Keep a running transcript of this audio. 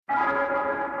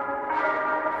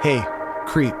Hey,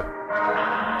 creep.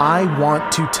 I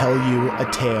want to tell you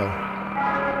a tale,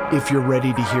 if you're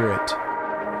ready to hear it.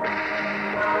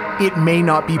 It may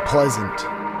not be pleasant.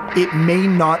 It may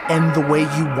not end the way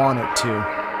you want it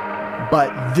to.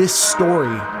 But this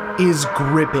story is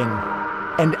gripping,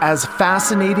 and as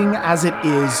fascinating as it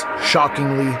is,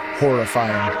 shockingly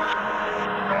horrifying.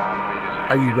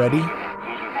 Are you ready?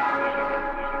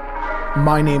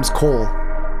 My name's Cole,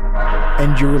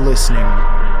 and you're listening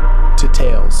to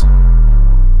Tales.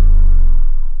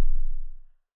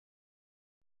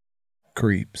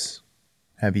 Creeps.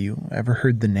 Have you ever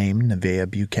heard the name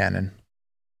Neveah Buchanan?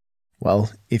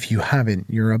 Well, if you haven't,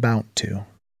 you're about to.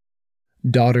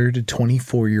 Daughter to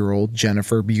 24-year-old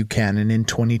Jennifer Buchanan and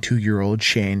 22-year-old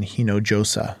Shane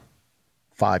Hinojosa.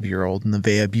 5-year-old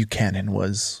Neveah Buchanan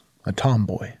was a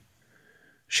tomboy.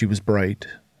 She was bright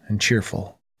and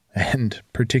cheerful, and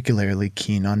particularly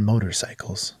keen on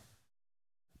motorcycles.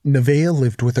 Neveah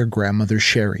lived with her grandmother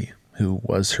Sherry, who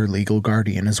was her legal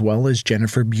guardian, as well as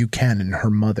Jennifer Buchanan, her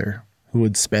mother, who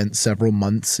had spent several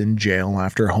months in jail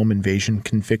after a home invasion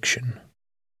conviction.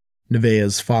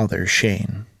 Neveah's father,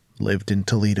 Shane, lived in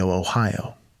Toledo,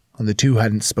 Ohio, and the two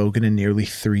hadn't spoken in nearly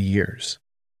 3 years.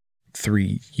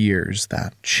 3 years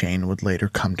that Shane would later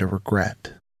come to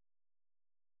regret.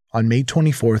 On May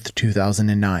 24th,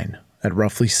 2009, at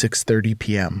roughly 6:30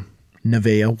 p.m.,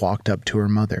 Neveah walked up to her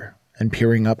mother and,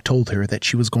 peering up, told her that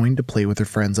she was going to play with her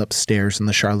friends upstairs in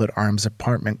the Charlotte Arms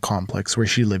apartment complex where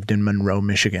she lived in Monroe,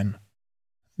 Michigan.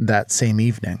 That same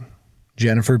evening,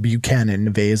 Jennifer Buchanan,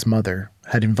 Neveah's mother,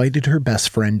 had invited her best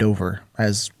friend over,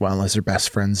 as well as her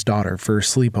best friend's daughter, for a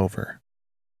sleepover.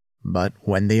 But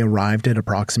when they arrived at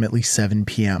approximately 7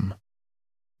 p.m.,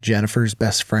 Jennifer's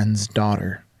best friend's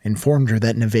daughter informed her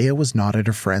that Neveah was not at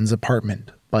her friend's apartment,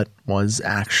 but was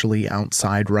actually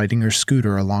outside riding her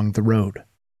scooter along the road.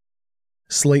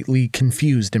 Slightly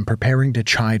confused and preparing to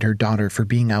chide her daughter for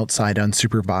being outside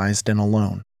unsupervised and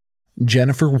alone,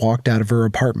 Jennifer walked out of her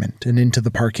apartment and into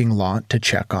the parking lot to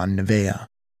check on Neveah.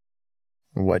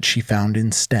 What she found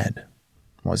instead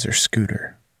was her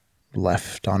scooter,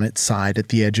 left on its side at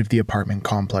the edge of the apartment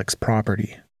complex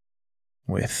property,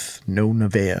 with no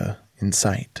Neveah in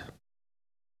sight.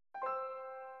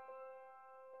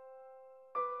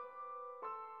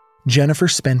 Jennifer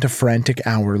spent a frantic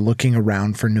hour looking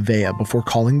around for Neveah before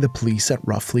calling the police at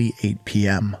roughly 8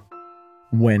 p.m.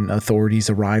 When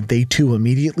authorities arrived, they too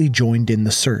immediately joined in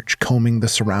the search, combing the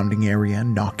surrounding area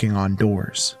and knocking on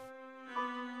doors.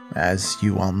 As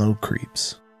you all know,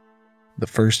 creeps, the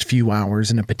first few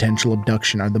hours in a potential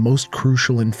abduction are the most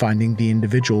crucial in finding the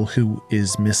individual who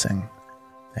is missing,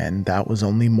 and that was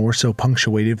only more so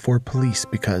punctuated for police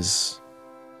because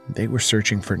they were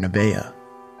searching for Neveah.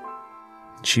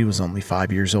 She was only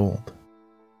 5 years old.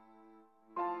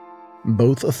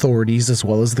 Both authorities as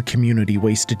well as the community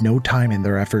wasted no time in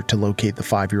their effort to locate the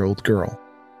 5-year-old girl.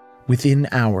 Within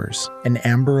hours, an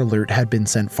Amber Alert had been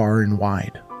sent far and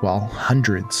wide, while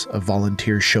hundreds of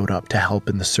volunteers showed up to help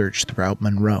in the search throughout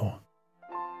Monroe.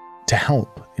 To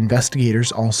help,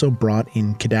 investigators also brought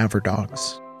in cadaver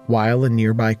dogs, while a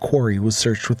nearby quarry was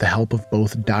searched with the help of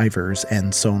both divers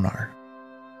and sonar.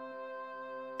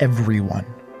 Everyone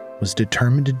was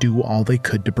determined to do all they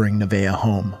could to bring Neveah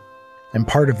home, and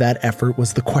part of that effort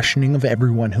was the questioning of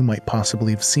everyone who might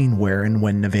possibly have seen where and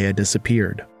when Neveah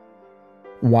disappeared.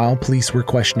 While police were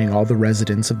questioning all the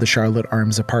residents of the Charlotte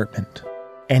Arms apartment,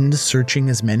 and searching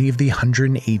as many of the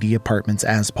 180 apartments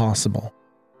as possible,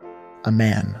 a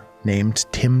man named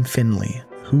Tim Finley,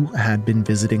 who had been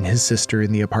visiting his sister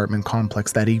in the apartment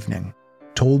complex that evening,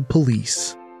 told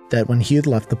police that when he had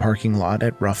left the parking lot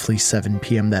at roughly 7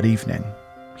 p.m. that evening,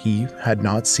 he had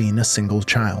not seen a single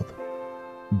child,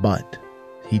 but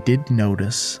he did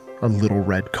notice a little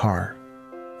red car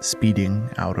speeding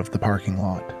out of the parking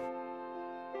lot.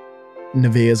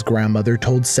 Neveah's grandmother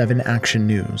told 7 Action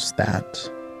News that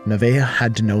Neveah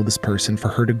had to know this person for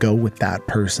her to go with that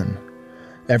person.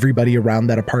 Everybody around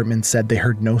that apartment said they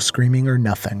heard no screaming or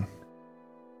nothing.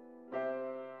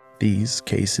 These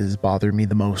cases bother me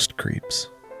the most, creeps.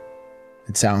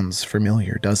 It sounds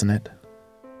familiar, doesn't it?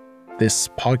 This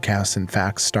podcast, in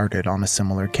fact, started on a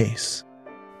similar case,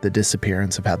 the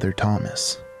disappearance of Heather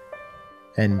Thomas.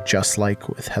 And just like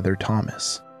with Heather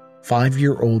Thomas,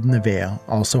 5-year-old Neveah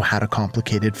also had a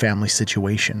complicated family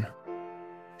situation.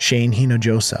 Shane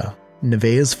Hinojosa,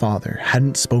 Neveah's father,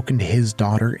 hadn't spoken to his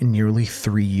daughter in nearly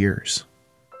 3 years.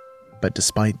 But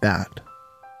despite that,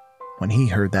 when he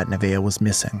heard that Neveah was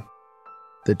missing,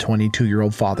 the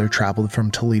 22-year-old father traveled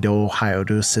from Toledo, Ohio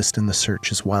to assist in the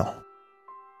search as well.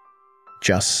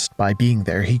 Just by being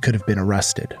there, he could have been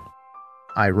arrested.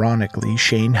 Ironically,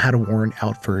 Shane had a warrant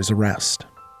out for his arrest,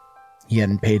 He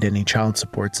hadn't paid any child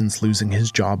support since losing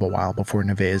his job a while before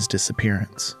Neveah's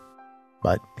disappearance,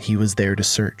 but he was there to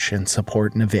search and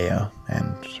support Neveah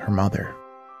and her mother.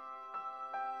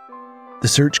 The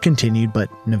search continued, but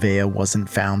Neveah wasn't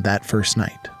found that first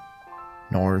night,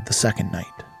 nor the second night.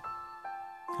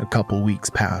 A couple weeks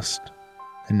passed,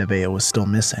 and Neveah was still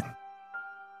missing.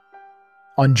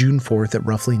 On June 4th at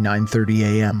roughly 9:30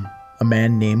 a.m., a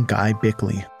man named Guy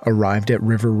Bickley arrived at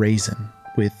River Raisin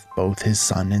with both his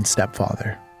son and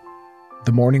stepfather.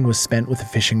 The morning was spent with a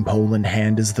fishing pole in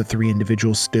hand as the three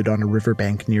individuals stood on a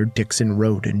riverbank near Dixon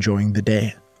Road enjoying the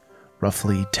day,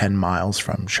 roughly 10 miles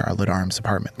from Charlotte Arms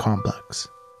apartment complex,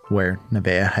 where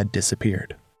Neveah had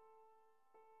disappeared.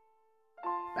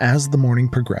 As the morning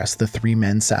progressed, the three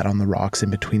men sat on the rocks in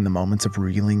between the moments of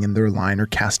reeling in their line or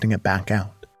casting it back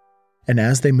out. And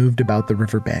as they moved about the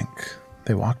riverbank,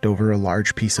 they walked over a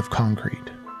large piece of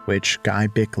concrete, which Guy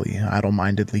Bickley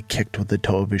idle-mindedly kicked with the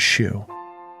toe of his shoe.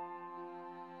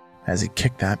 As he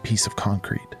kicked that piece of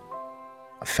concrete,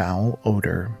 a foul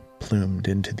odor plumed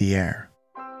into the air.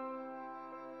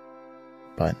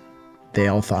 But they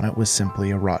all thought it was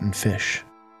simply a rotten fish.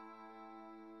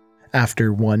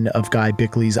 After one of Guy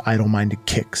Bickley's idle-minded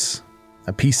kicks,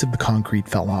 a piece of the concrete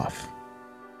fell off,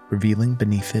 revealing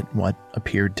beneath it what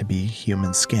appeared to be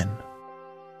human skin.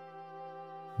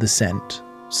 The scent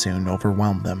soon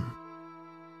overwhelmed them.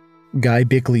 Guy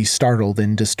Bickley, startled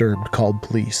and disturbed, called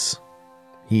police.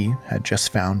 He had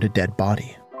just found a dead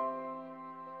body.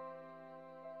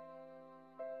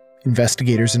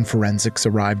 Investigators and forensics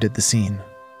arrived at the scene,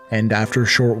 and after a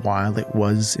short while it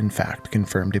was, in fact,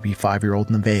 confirmed to be 5-year-old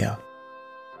Neveah.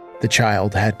 The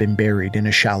child had been buried in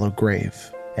a shallow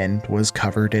grave and was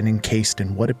covered and encased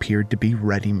in what appeared to be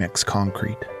ready-mix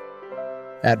concrete.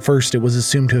 At first, it was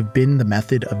assumed to have been the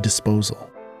method of disposal,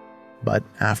 but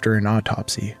after an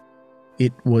autopsy,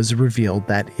 it was revealed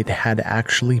that it had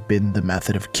actually been the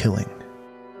method of killing.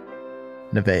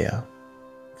 Neveah,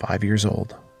 5 years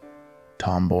old,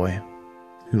 tomboy,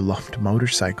 who loved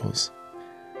motorcycles,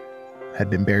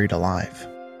 had been buried alive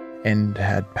and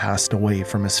had passed away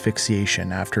from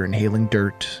asphyxiation after inhaling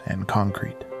dirt and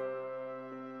concrete.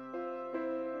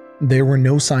 There were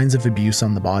no signs of abuse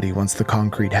on the body once the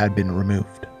concrete had been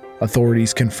removed.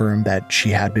 Authorities confirmed that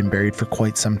she had been buried for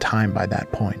quite some time by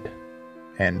that point,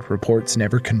 and reports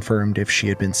never confirmed if she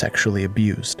had been sexually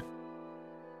abused.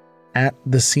 At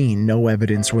the scene, no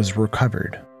evidence was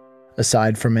recovered,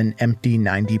 aside from an empty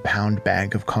 90-pound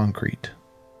bag of concrete,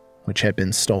 which had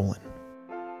been stolen.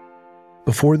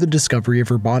 Before the discovery of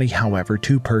her body, however,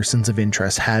 2 persons of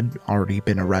interest had already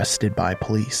been arrested by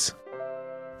police.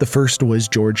 The first was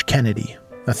George Kennedy,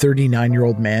 a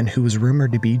 39-year-old man who was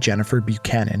rumored to be Jennifer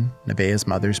Buchanan, Neveah's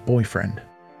mother's boyfriend.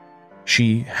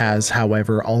 She has,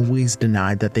 however, always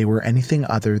denied that they were anything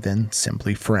other than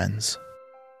simply friends.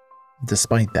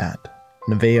 Despite that,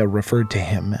 Neveah referred to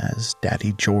him as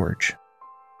Daddy George.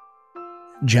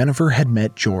 Jennifer had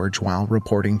met George while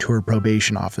reporting to her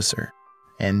probation officer,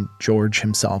 and George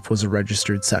himself was a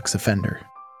registered sex offender.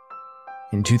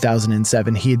 In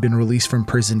 2007, he had been released from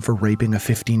prison for raping a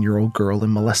 15-year-old girl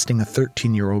and molesting a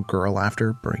 13-year-old girl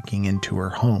after breaking into her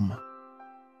home.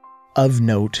 Of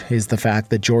note is the fact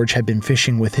that George had been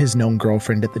fishing with his known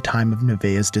girlfriend at the time of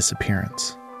Neveah's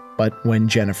disappearance. But when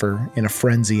Jennifer, in a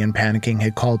frenzy and panicking,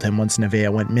 had called him once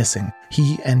Neveah went missing,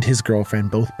 he and his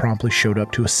girlfriend both promptly showed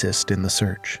up to assist in the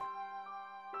search.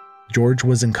 George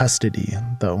was in custody,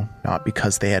 though not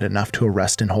because they had enough to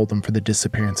arrest and hold him for the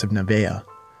disappearance of Neveah,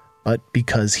 but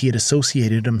because he had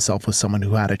associated himself with someone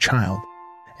who had a child,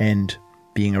 and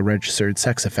being a registered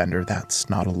sex offender, that's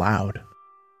not allowed.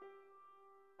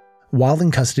 While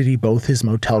in custody, both his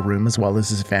motel room as well as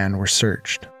his van were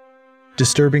searched.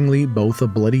 Disturbingly, both a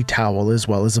bloody towel as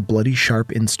well as a bloody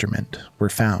sharp instrument were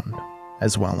found,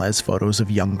 as well as photos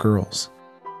of young girls.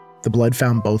 The blood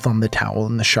found both on the towel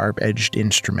and the sharp-edged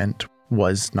instrument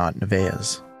was not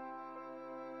Neveah's.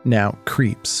 Now,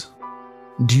 creeps.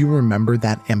 Do you remember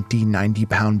that empty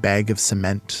 90-pound bag of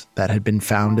cement that had been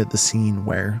found at the scene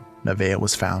where Neveah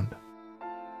was found?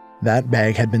 That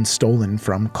bag had been stolen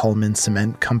from Coleman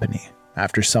Cement Company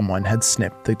after someone had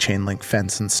snipped the chain-link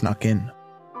fence and snuck in.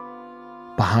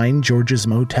 Behind George's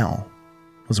motel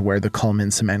was where the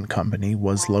Coleman Cement Company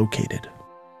was located.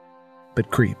 But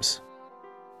creeps.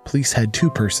 Police had 2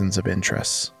 persons of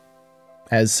interest.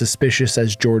 As suspicious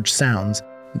as George sounds,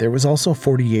 there was also a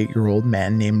 48-year-old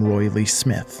man named Roy Lee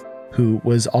Smith, who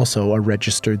was also a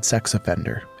registered sex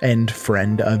offender and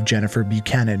friend of Jennifer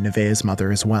Buchanan, Neveah's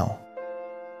mother as well.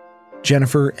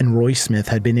 Jennifer and Roy Smith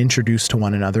had been introduced to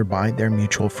one another by their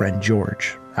mutual friend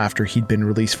George, after he'd been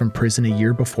released from prison a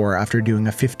year before after doing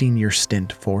a 15-year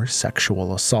stint for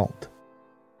sexual assault.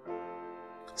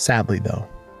 Sadly, though,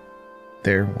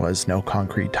 there was no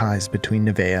concrete ties between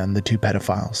Neveah and the two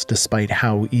pedophiles, despite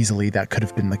how easily that could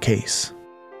have been the case.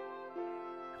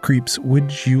 Creeps,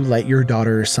 would you let your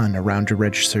daughter or son around a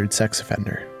registered sex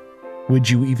offender? Would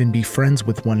you even be friends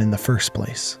with one in the first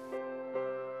place?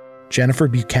 Jennifer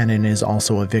Buchanan is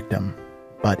also a victim,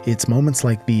 but it's moments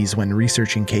like these when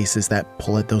researching cases that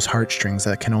pull at those heartstrings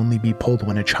that can only be pulled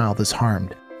when a child is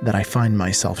harmed that I find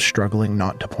myself struggling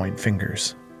not to point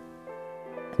fingers.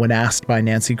 When asked by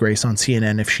Nancy Grace on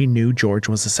CNN if she knew George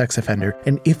was a sex offender,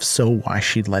 and if so, why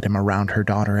she'd let him around her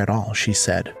daughter at all, she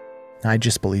said, "I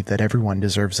just believe that everyone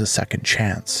deserves a second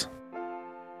chance."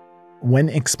 When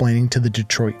explaining to the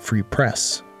Detroit Free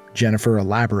Press, Jennifer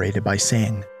elaborated by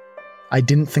saying, "I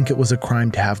didn't think it was a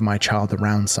crime to have my child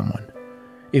around someone.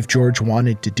 If George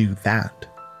wanted to do that,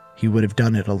 he would have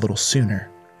done it a little sooner.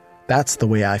 That's the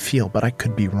way I feel, but I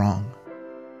could be wrong."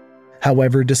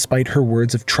 However, despite her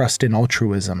words of trust and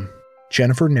altruism,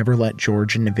 Jennifer never let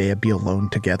George and Neveah be alone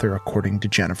together, according to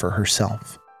Jennifer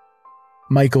herself.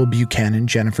 Michael Buchanan,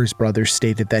 Jennifer's brother,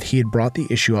 stated that he had brought the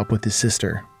issue up with his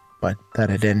sister, but that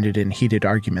had ended in heated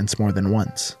arguments more than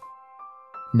once.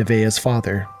 Neveah's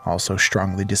father also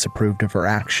strongly disapproved of her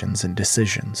actions and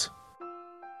decisions.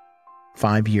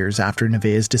 5 years after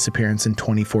Neveah's disappearance in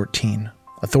 2014,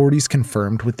 authorities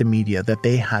confirmed with the media that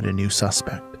they had a new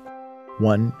suspect.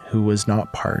 One who was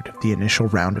not part of the initial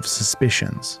round of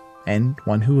suspicions, and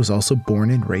one who was also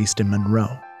born and raised in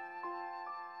Monroe.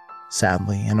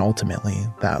 Sadly and ultimately,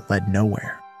 that led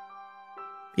nowhere.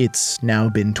 It's now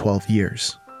been 12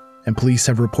 years, and police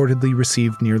have reportedly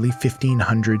received nearly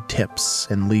 1,500 tips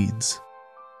and leads.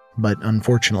 But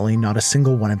unfortunately, not a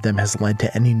single one of them has led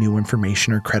to any new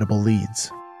information or credible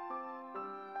leads.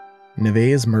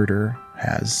 Neveah's murder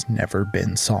has never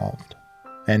been solved,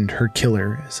 and her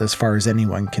killer is, as far as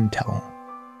anyone can tell,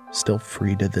 still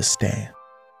free to this day.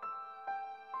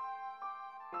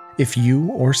 If you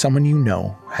or someone you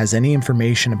know has any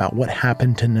information about what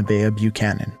happened to Neveah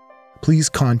Buchanan, please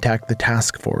contact the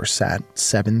task force at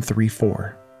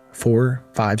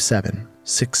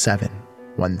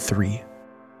 734-457-6713.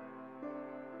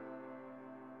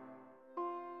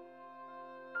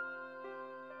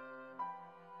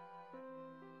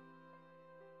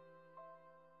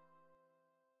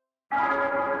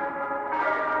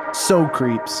 So,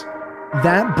 creeps,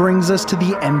 that brings us to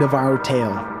the end of our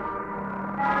tale.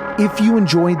 If you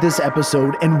enjoyed this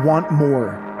episode and want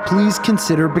more, please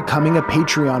consider becoming a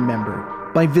Patreon member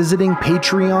by visiting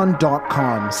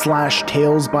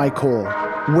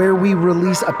patreon.com/talesbycole, where we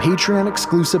release a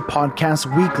Patreon-exclusive podcast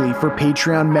weekly for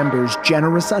Patreon members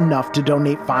generous enough to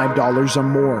donate $5 or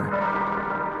more.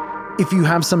 If you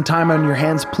have some time on your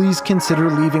hands, please consider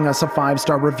leaving us a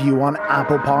 5-star review on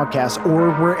Apple Podcasts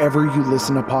or wherever you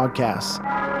listen to podcasts.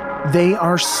 They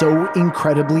are so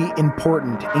incredibly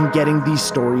important in getting these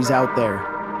stories out there.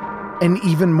 And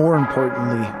even more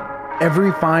importantly,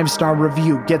 every 5-star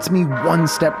review gets me one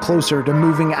step closer to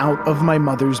moving out of my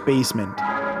mother's basement.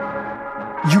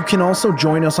 You can also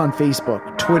join us on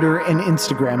Facebook, Twitter, and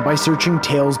Instagram by searching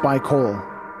Tales by Cole.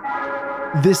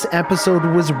 This episode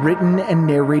was written and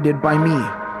narrated by me,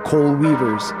 Cole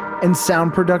Weavers, and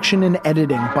sound production and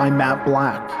editing by Matt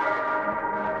Black.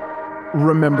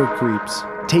 Remember, creeps,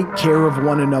 take care of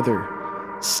one another,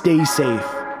 stay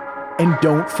safe, and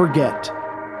don't forget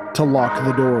to lock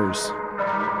the doors.